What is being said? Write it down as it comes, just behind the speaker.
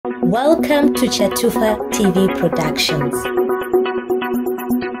Welcome to Chatufa TV Productions.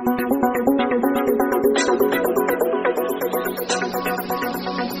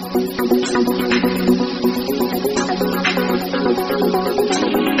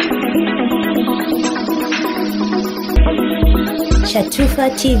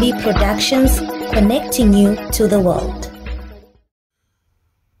 Chatufa TV Productions, connecting you to the world.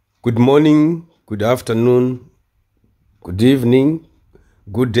 Good morning, good afternoon, good evening,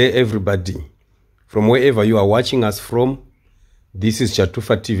 good day everybody. From wherever you are watching us from, this is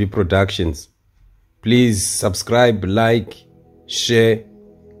Chatufa TV Productions. Please subscribe, like, share,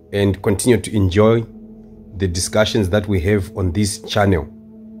 and continue to enjoy the discussions that we have on this channel.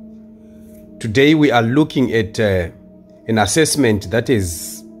 Today we are looking at an assessment that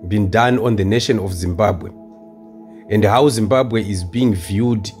has been done on the nation of Zimbabwe and how Zimbabwe is being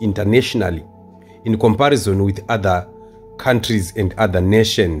viewed internationally in comparison with other countries and other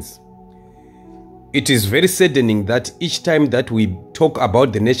nations. It is very saddening that each time that we talk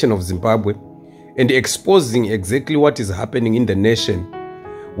about the nation of Zimbabwe and exposing exactly what is happening in the nation,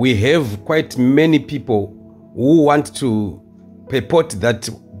 we have quite many people who want to purport that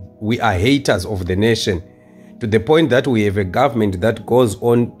we are haters of the nation, to the point that we have a government that goes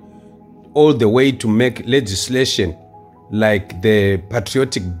on all the way to make legislation like the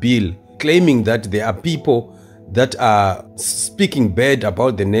patriotic bill, claiming that there are people that are speaking bad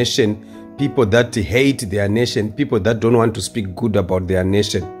about the nation, people that hate their nation, people that don't want to speak good about their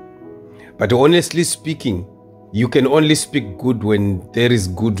nation. But honestly speaking, you can only speak good when there is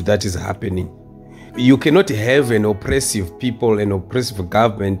good that is happening. You cannot have an oppressive people, an oppressive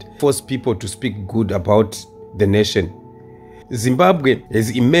government, force people to speak good about the nation. Zimbabwe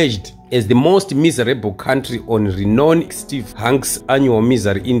has emerged as the most miserable country on renowned Steve Hanks Annual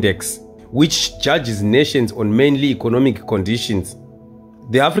Misery Index, which judges nations on mainly economic conditions.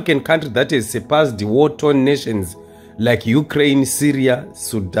 The African country that has surpassed the war-torn nations like Ukraine, Syria,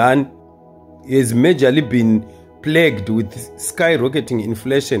 Sudan, has majorly been plagued with skyrocketing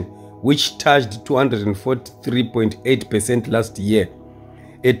inflation, which touched 243.8% last year.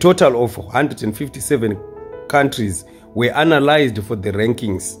 A total of 157 countries were analyzed for the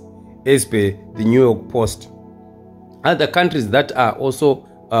rankings, as per the New York Post. Other countries that are also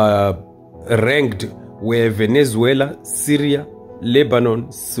ranked were Venezuela, Syria,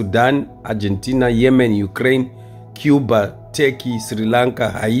 Lebanon, Sudan, Argentina, Yemen, Ukraine, Cuba, Turkey, Sri Lanka,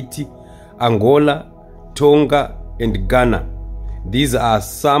 Haiti, Angola, Tonga, and Ghana. These are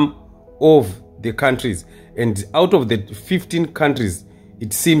some of the countries, and out of the 15 countries,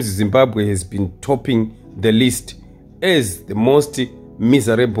 it seems Zimbabwe has been topping the list as the most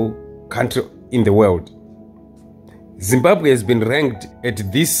miserable country in the world. Zimbabwe has been ranked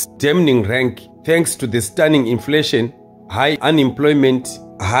at this damning rank thanks to the stunning inflation, high unemployment,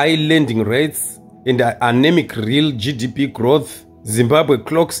 high lending rates, and anemic real GDP growth. Zimbabwe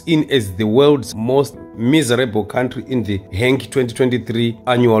clocks in as the world's most miserable country in the Hank 2023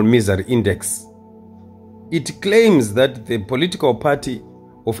 Annual Misery Index. It claims that the political party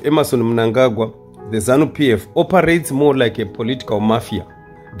of Emmerson Mnangagwa, the ZANU-PF, operates more like a political mafia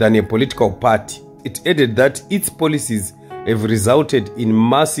than a political party. It added that its policies have resulted in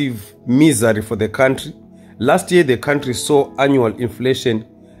massive misery for the country. Last year, the country saw annual inflation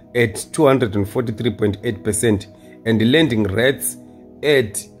at 243.8% and lending rates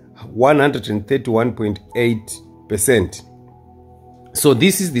at 131.8%. So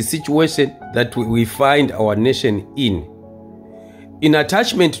this is the situation that we find our nation in. In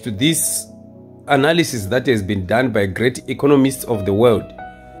attachment to this analysis that has been done by great economists of the world,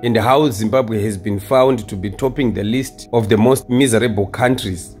 and how Zimbabwe has been found to be topping the list of the most miserable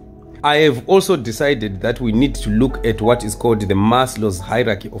countries, I have also decided that we need to look at what is called the Maslow'S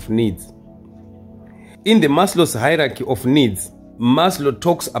hierarchy of needs. In the Maslow'S hierarchy of needs, Maslow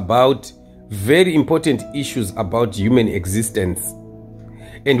talks about very important issues about human existence.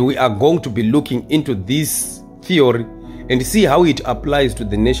 And we are going to be looking into this theory and see how it applies to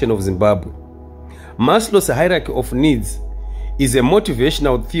the nation of Zimbabwe. Maslow'S hierarchy of needs is a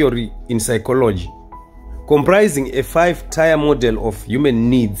motivational theory in psychology, comprising a 5-tier model of human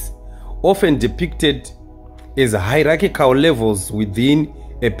needs, often depicted as hierarchical levels within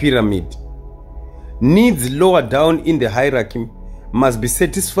a pyramid. Needs lower down in the hierarchy must be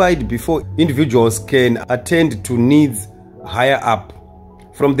satisfied before individuals can attend to needs higher up.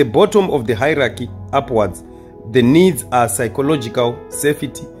 From the bottom of the hierarchy upwards, the needs are psychological,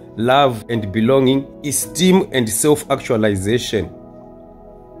 safety, love and belonging, esteem and self-actualization.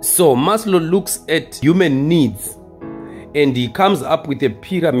 So Maslow looks at human needs and he comes up with a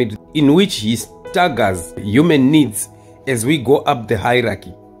pyramid in which he staggers human needs as we go up the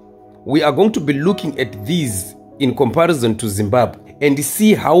hierarchy. we are going to be looking at these in comparison to Zimbabwe and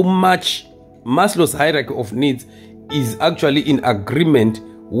see how much Maslow's hierarchy of needs is actually in agreement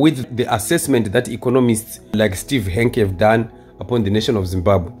with the assessment that economists like Steve Henke have done upon the nation of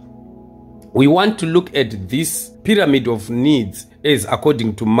Zimbabwe. We want to look at this pyramid of needs as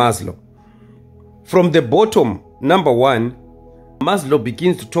according to Maslow. From the bottom, number 1, Maslow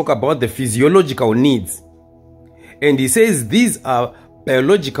begins to talk about the physiological needs. And he says these are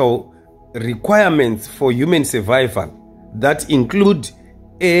biological requirements for human survival that include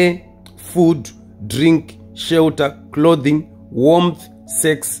air, food, drink, shelter, clothing, warmth,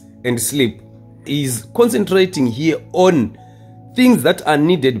 sex, and sleep. He's concentrating here on things that are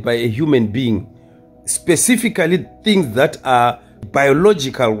needed by a human being, specifically things that are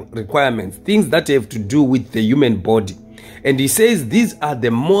biological requirements, things that have to do with the human body. And he says these are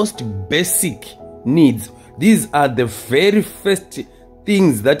the most basic needs. These are the very first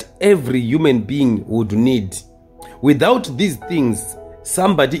things that every human being would need. Without these things,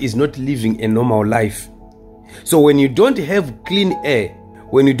 somebody is not living a normal life. So when you don't have clean air,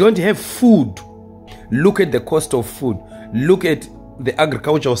 when you don't have food, look at the cost of food. Look at the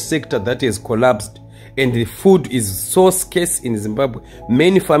agricultural sector that has collapsed, and the food is so scarce in Zimbabwe.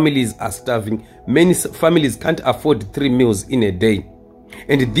 Many families are starving. Many families can't afford 3 meals in a day.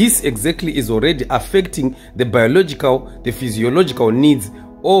 And this exactly is already affecting the biological, the physiological needs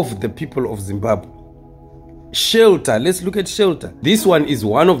of the people of Zimbabwe. Shelter, let's look at shelter. This one is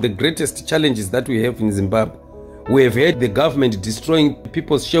one of the greatest challenges that we have in Zimbabwe. We have had the government destroying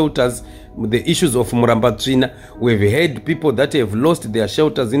people's shelters, the issues of Murambatsvina. We have had people that have lost their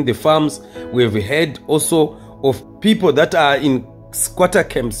shelters in the farms. We have had also of people that are in squatter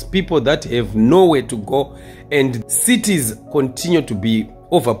camps, people that have nowhere to go, and cities continue to be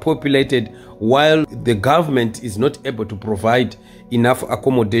overpopulated while the government is not able to provide enough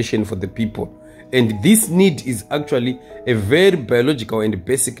accommodation for the people. And this need is actually a very biological and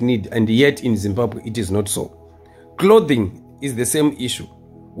basic need, and yet in Zimbabwe it is not so. Clothing is the same issue.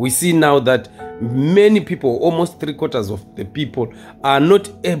 We see now that many people, almost 3/4 of the people, are not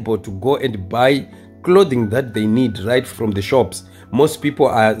able to go and buy clothing that they need right from the shops. Most people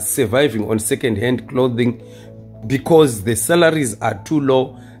are surviving on second-hand clothing because the salaries are too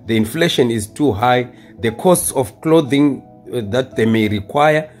low, the inflation is too high, the costs of clothing that they may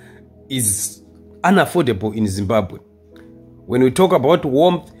require is unaffordable in Zimbabwe. When we talk about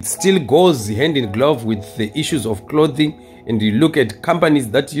warmth, it still goes hand in glove with the issues of clothing. And you look at companies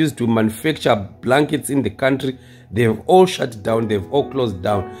that used to manufacture blankets in the country, they have all shut down, they've all closed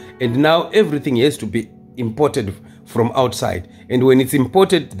down. And now everything has to be imported from outside. And when it's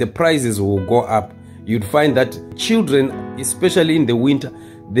imported, the prices will go up. You'd find that children, especially in the winter,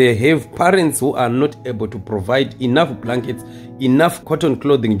 they have parents who are not able to provide enough blankets, enough cotton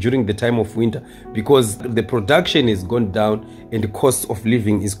clothing during the time of winter because the production has gone down and the cost of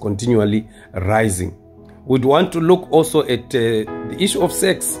living is continually rising. We'd want to look also at the issue of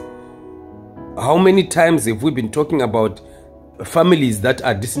sex. How many times have we been talking about families that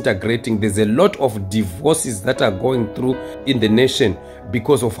are disintegrating? There's a lot of divorces that are going through in the nation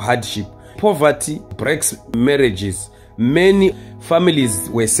because of hardship. Poverty breaks marriages. Many families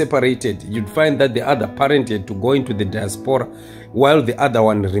were separated. You'd find that the other parent had to go into the diaspora while the other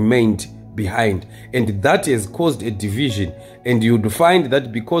one remained behind, and that has caused a division. And you'd find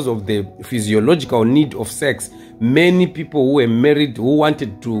that because of the physiological need of sex, many people who were married, who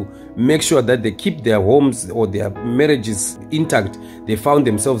wanted to make sure that they keep their homes or their marriages intact, they found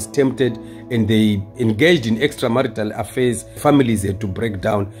themselves tempted and they engaged in extramarital affairs. Families had to break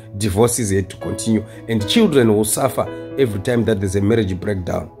down, divorces had to continue, and children will suffer every time that there's a marriage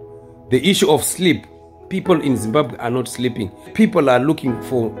breakdown. The issue of sleep. People in Zimbabwe are not sleeping. People are looking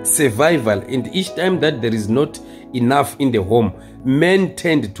for survival, and each time that there is not enough in the home, men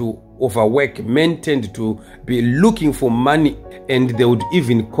tend to overwork, men tend to be looking for money, and they would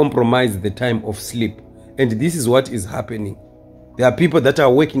even compromise the time of sleep. And this is what is happening. There are people that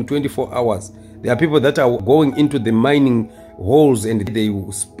are working 24 hours. There are people that are going into the mining holes and they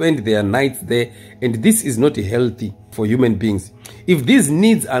will spend their nights there, and this is not healthy for human beings. If these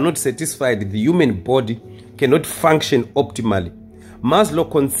needs are not satisfied, the human body cannot function optimally. Maslow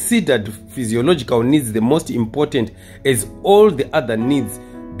considered physiological needs the most important, as all the other needs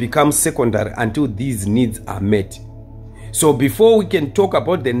become secondary until these needs are met. So before we can talk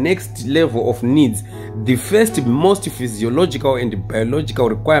about the next level of needs, the first most physiological and biological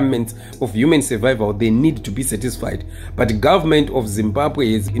requirements of human survival, they need to be satisfied. But the government of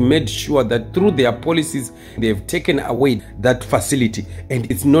Zimbabwe has made sure that through their policies, they have taken away that facility, and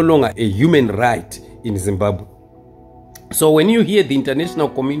it's no longer a human right in Zimbabwe. So when you hear the international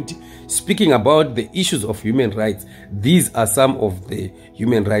community speaking about the issues of human rights, these are some of the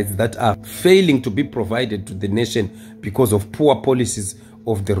human rights that are failing to be provided to the nation because of poor policies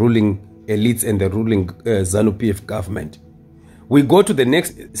of the ruling elites and the ruling ZANU-PF government. We go to the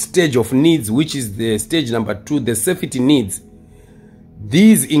next stage of needs, which is the stage number 2, the safety needs.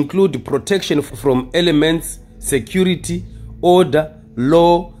 These include protection from elements, security, order,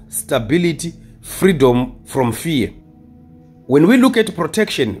 law, stability, freedom from fear. When we look at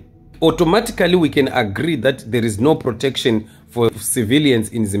protection, automatically we can agree that there is no protection for civilians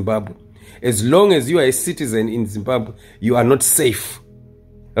in Zimbabwe. As long as you are a citizen in Zimbabwe, you are not safe.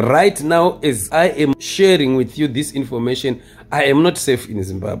 Right now, as I am sharing with you this information, I am not safe in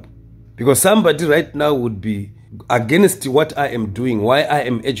Zimbabwe. Because somebody right now would be against what I am doing, why I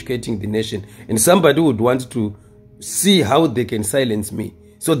am educating the nation. And somebody would want to see how they can silence me.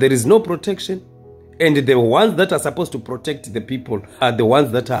 So there is no protection. And the ones that are supposed to protect the people are the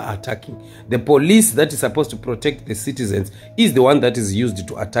ones that are attacking. The police that is supposed to protect the citizens is the one that is used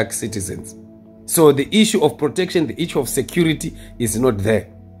to attack citizens. So the issue of protection, the issue of security is not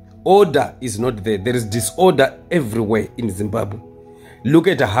there. Order is not there. There is disorder everywhere in Zimbabwe. Look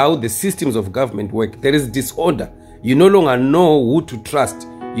at how the systems of government work. There is disorder. You no longer know who to trust.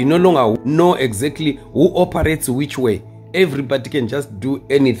 You no longer know exactly who operates which way. Everybody can just do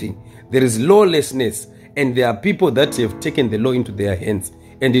anything. There is lawlessness, and there are people that have taken the law into their hands.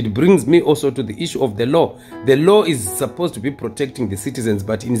 And it brings me also to the issue of the law. The law is supposed to be protecting the citizens,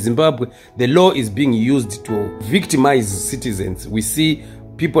 but in Zimbabwe, the law is being used to victimize citizens. We see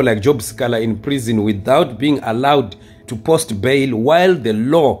people like Job Scala in prison without being allowed to post bail, while the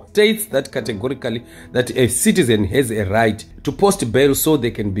law states that categorically that a citizen has a right to post bail so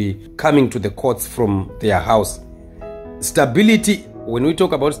they can be coming to the courts from their house. Stability, when we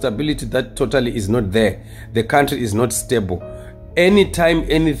talk about stability, that totally is not there. The country is not stable. Anytime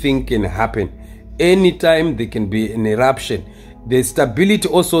anything can happen, anytime there can be an eruption. The stability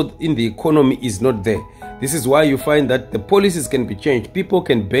also in the economy is not there. This is why you find that the policies can be changed. People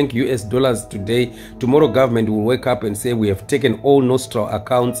can bank US dollars today. Tomorrow government will wake up and say, we have taken all Nostra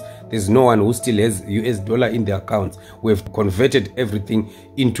accounts. There's no one who still has US dollar in their accounts. We have converted everything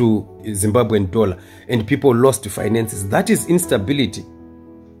into Zimbabwean dollar. And people lost finances. That is instability.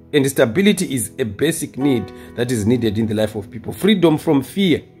 And stability is a basic need that is needed in the life of people. Freedom from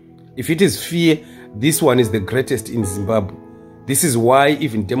fear. If it is fear, this one is the greatest in Zimbabwe. This is why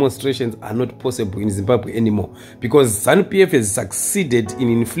even demonstrations are not possible in Zimbabwe anymore. Because ZANU-PF has succeeded in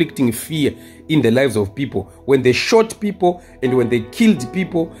inflicting fear in the lives of people. When they shot people and when they killed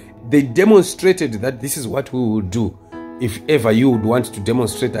people, they demonstrated that this is what we will do if ever you would want to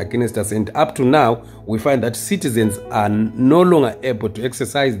demonstrate against us. And up to now, we find that citizens are no longer able to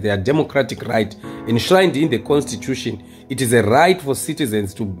exercise their democratic right enshrined in the Constitution. It is a right for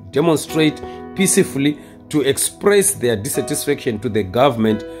citizens to demonstrate peacefully, to express their dissatisfaction to the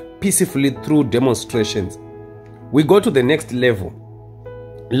government peacefully through demonstrations. We go to the next level.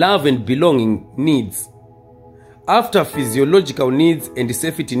 Love and belonging needs. After physiological needs and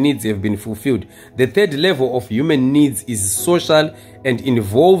safety needs have been fulfilled, the third level of human needs is social and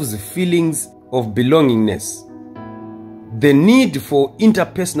involves feelings of belongingness. The need for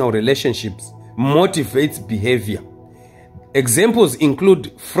interpersonal relationships motivates behavior. Examples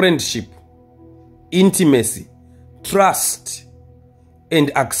include friendship, intimacy, trust,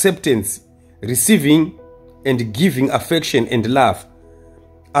 and acceptance, receiving and giving affection and love,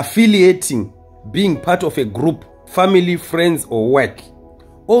 affiliating, being part of a group, family, friends, or work.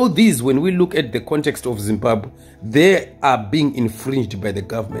 All these, when we look at the context of Zimbabwe, they are being infringed by the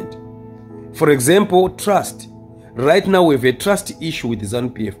government. For example, trust. Right now we have a trust issue with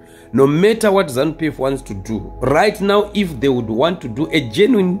ZANU-PF. No matter what ZANU-PF wants to do, right now if they would want to do a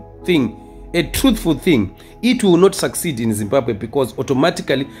genuine thing, a truthful thing, it will not succeed in Zimbabwe because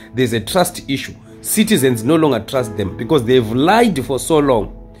automatically there's a trust issue. Citizens no longer trust them because they've lied for so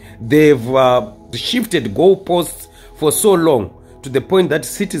long. They've shifted goalposts for so long to the point that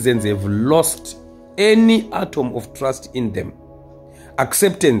citizens have lost any atom of trust in them.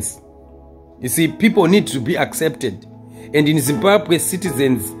 Acceptance. You see, people need to be accepted. And in Zimbabwe,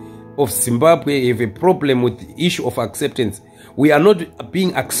 citizens of Zimbabwe have a problem with the issue of acceptance. We are not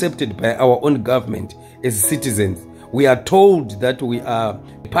being accepted by our own government as citizens. We are told that we are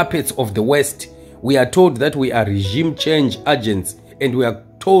puppets of the West. We are told that we are regime change agents. And we are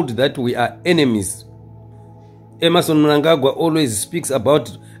told that we are enemies. Emerson Mnangagwa always speaks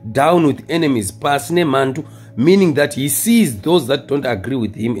about down with enemies, pasne mantu, meaning that he sees those that don't agree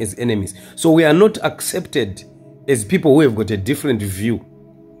with him as enemies. So we are not accepted as people who have got a different view.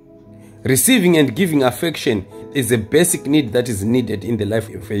 Receiving and giving affection. is a basic need that is needed in the life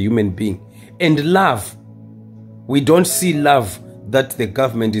of a human being. And love. We don't see love that the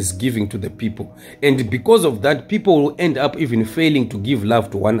government is giving to the people. And because of that, people will end up even failing to give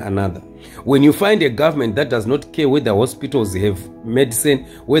love to one another. When you find a government that does not care whether hospitals have medicine,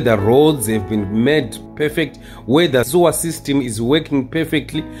 whether roads have been made perfect, whether sewer system is working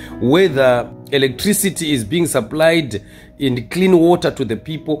perfectly, whether electricity is being supplied in clean water to the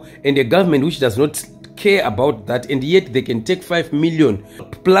people, and a government which does not care about that, and yet they can take 5 million,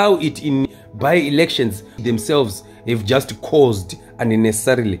 plow it in by-elections themselves, have just caused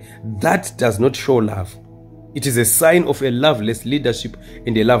unnecessarily. That does not show love. It is a sign of a loveless leadership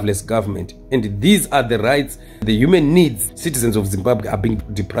and a loveless government. And these are the rights, the human needs citizens of Zimbabwe are being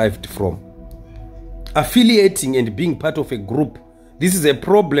deprived from. Affiliating and being part of a group, this is a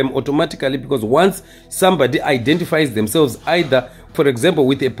problem automatically, because once somebody identifies themselves either, for example,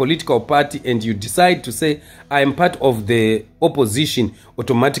 with a political party, and you decide to say, I am part of the opposition,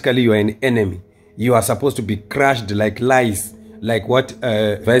 automatically you are an enemy. You are supposed to be crushed like lice, like what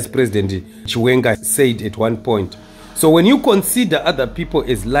Vice President Chiwenga said at one point. So when you consider other people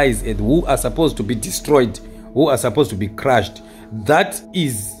as lies and who are supposed to be destroyed, who are supposed to be crushed, that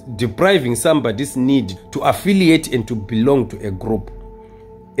is depriving somebody's need to affiliate and to belong to a group.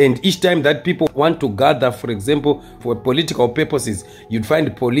 And each time that people want to gather, for example, for political purposes, you'd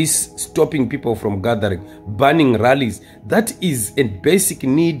find police stopping people from gathering, banning rallies. That is a basic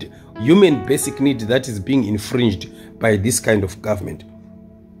need, human basic need, that is being infringed by this kind of government.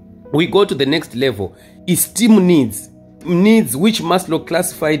 We go to the next level, esteem needs. Needs which Maslow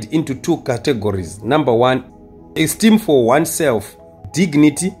classified into 2 categories. Number 1, esteem for oneself,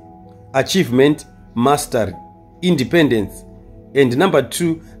 dignity, achievement, mastery, independence. And number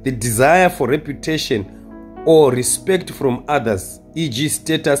 2, the desire for reputation or respect from others, e.g.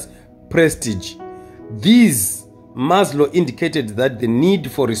 status, prestige. These, Maslow indicated that the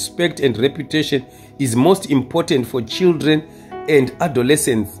need for respect and reputation is most important for children and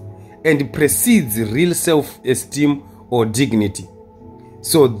adolescents and precedes real self-esteem or dignity.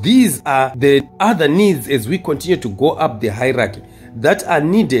 So these are the other needs as we continue to go up the hierarchy that are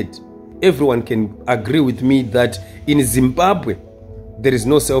needed. Everyone can agree with me that in Zimbabwe, there is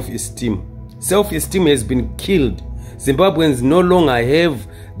no self-esteem. Self-esteem has been killed. Zimbabweans no longer have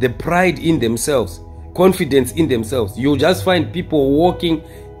the pride in themselves, confidence in themselves. You just find people walking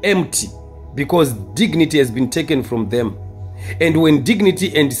empty because dignity has been taken from them. And when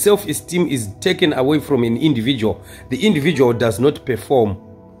dignity and self-esteem is taken away from an individual, the individual does not perform.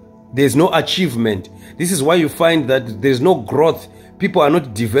 There's no achievement. This is why you find that there's no growth. People are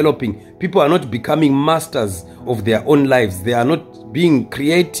not developing. People are not becoming masters of their own lives. They are not being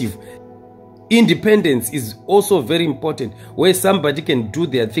creative. Independence is also very important, where somebody can do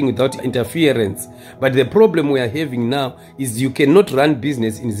their thing without interference. But the problem we are having now is you cannot run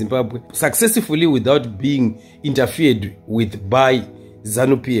business in Zimbabwe successfully without being interfered with by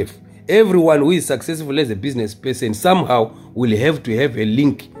ZANU-PF. Everyone who is successful as a business person somehow will have to have a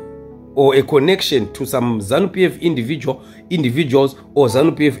link or a connection to some ZANU-PF individuals or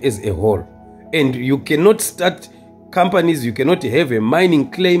ZANU-PF as a whole. And you cannot start companies, you cannot have a mining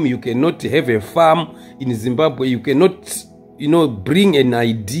claim, you cannot have a farm in Zimbabwe, you cannot, bring an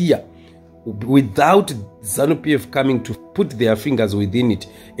idea without ZANU-PF coming to put their fingers within it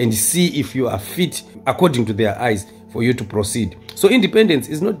and see if you are fit according to their eyes for you to proceed. So independence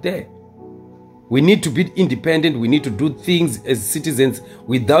is not there. We need to be independent. We need to do things as citizens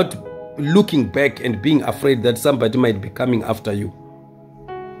without looking back and being afraid that somebody might be coming after you.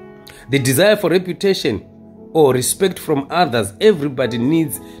 The desire for reputation or respect from others. Everybody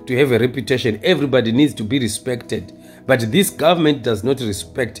needs to have a reputation. Everybody needs to be respected. But this government does not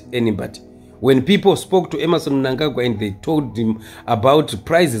respect anybody. When people spoke to Emerson Mnangagwa and they told him about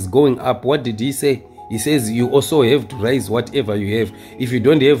prices going up, what did he say? He says, you also have to raise whatever you have. If you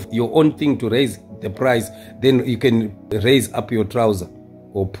don't have your own thing to raise the price, then you can raise up your trouser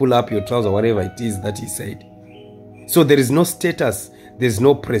or pull up your trouser, whatever it is that he said. So there is no status, there's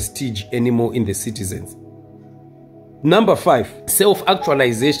no prestige anymore in the citizens. Number 5,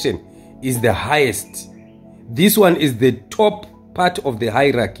 self-actualization is the highest. This one is the top part of the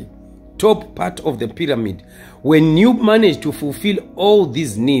hierarchy, top part of the pyramid. When you manage to fulfill all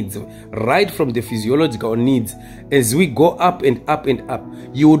these needs, right from the physiological needs, as we go up and up and up,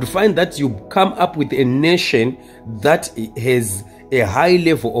 you would find that you come up with a nation that has a high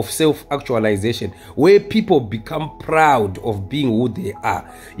level of self-actualization, where people become proud of being who they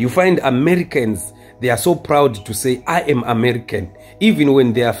are. You find Americans, they are so proud to say, I am American. Even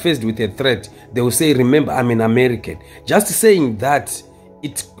when they are faced with a threat, they will say, remember, I'm an American. Just saying that,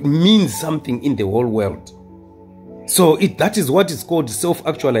 it means something in the whole world. So that is what is called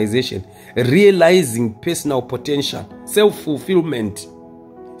self-actualization, realizing personal potential, self-fulfillment,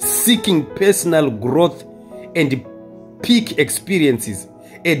 seeking personal growth and peak experiences,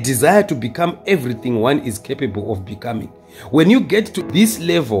 a desire to become everything one is capable of becoming. When you get to this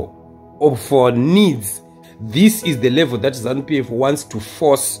level of needs, this is the level that ZANU-PF wants to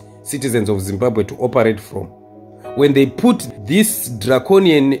force citizens of Zimbabwe to operate from. When they put this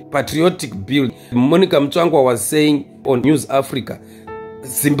draconian patriotic bill, Monica Mtswangwa was saying on News Africa,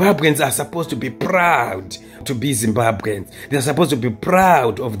 Zimbabweans are supposed to be proud to be Zimbabweans. They're supposed to be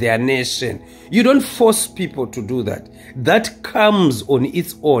proud of their nation. You don't force people to do that. That comes on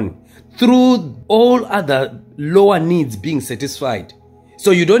its own through all other lower needs being satisfied.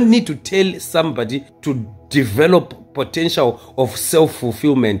 So you don't need to tell somebody to develop potential of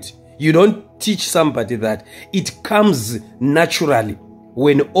self-fulfillment. You don't teach somebody that. It comes naturally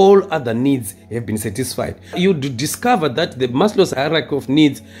when all other needs have been satisfied. You discover that the Maslow'S hierarchy of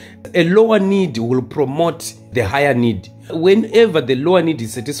needs, a lower need will promote the higher need. Whenever the lower need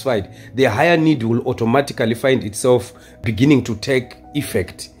is satisfied, the higher need will automatically find itself beginning to take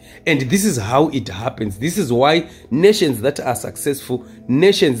effect. And this is how it happens. This is why nations that are successful,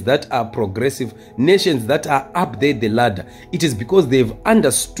 nations that are progressive, nations that are up there the ladder, it is because they've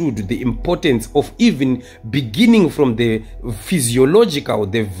understood the importance of even beginning from the physiological,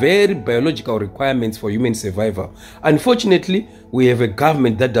 the very biological requirements for human survival. Unfortunately, we have a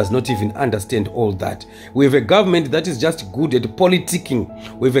government that does not even understand all that. We have a government that is just good at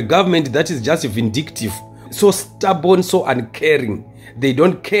politicking. We have a government that is just vindictive, so stubborn, so uncaring. They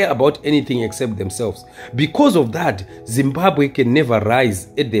don't care about anything except themselves. Because of that, Zimbabwe can never rise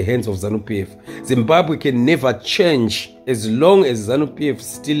at the hands of ZANU-PF. Zimbabwe can never change as long as ZANU-PF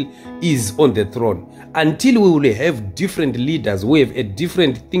still is on the throne. Until we will have different leaders who have a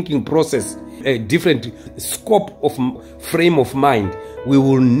different thinking process, a different scope of frame of mind, we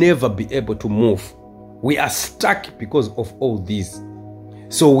will never be able to move. We are stuck because of all this.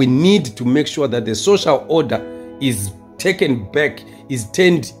 So we need to make sure that the social order is taken back, is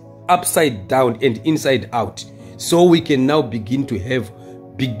turned upside down and inside out, so we can now begin to have,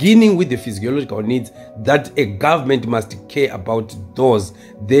 beginning with the physiological needs, that a government must care about those.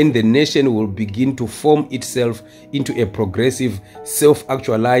 Then the nation will begin to form itself into a progressive,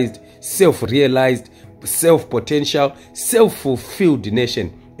 self-actualized, self-realized, self-potential, self-fulfilled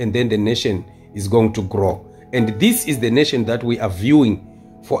nation, and then the nation is going to grow. And this is the nation that we are viewing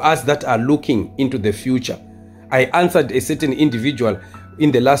for us that are looking into the future. I answered a certain individual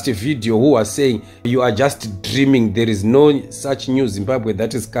in the last video who was saying, you are just dreaming. There is no such new Zimbabwe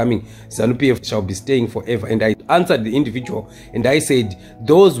that is coming. ZANU-PF shall be staying forever. And I answered the individual and I said,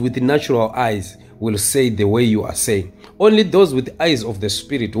 those with natural eyes will say the way you are saying. Only those with eyes of the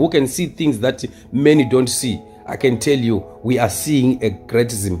spirit who can see things that many don't see. I can tell you, we are seeing a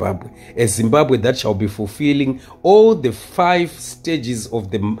great Zimbabwe, a Zimbabwe that shall be fulfilling all the 5 stages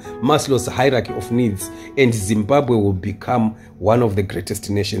of the Maslow'S hierarchy of needs, and Zimbabwe will become one of the greatest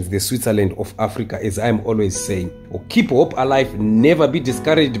nations, the Switzerland of Africa, as I'm always saying. Keep hope alive, never be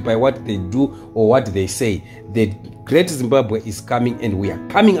discouraged by what they do or what they say. The great Zimbabwe is coming, and we are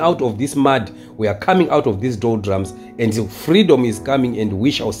coming out of this mud, we are coming out of these doldrums, and freedom is coming, and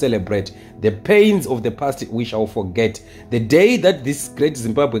we shall celebrate. The pains of the past we shall forget. The day that this great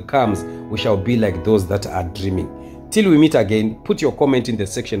Zimbabwe comes, we shall be like those that are dreaming. Till we meet again, put your comment in the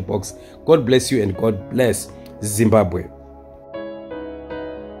section box. God bless you and God bless Zimbabwe.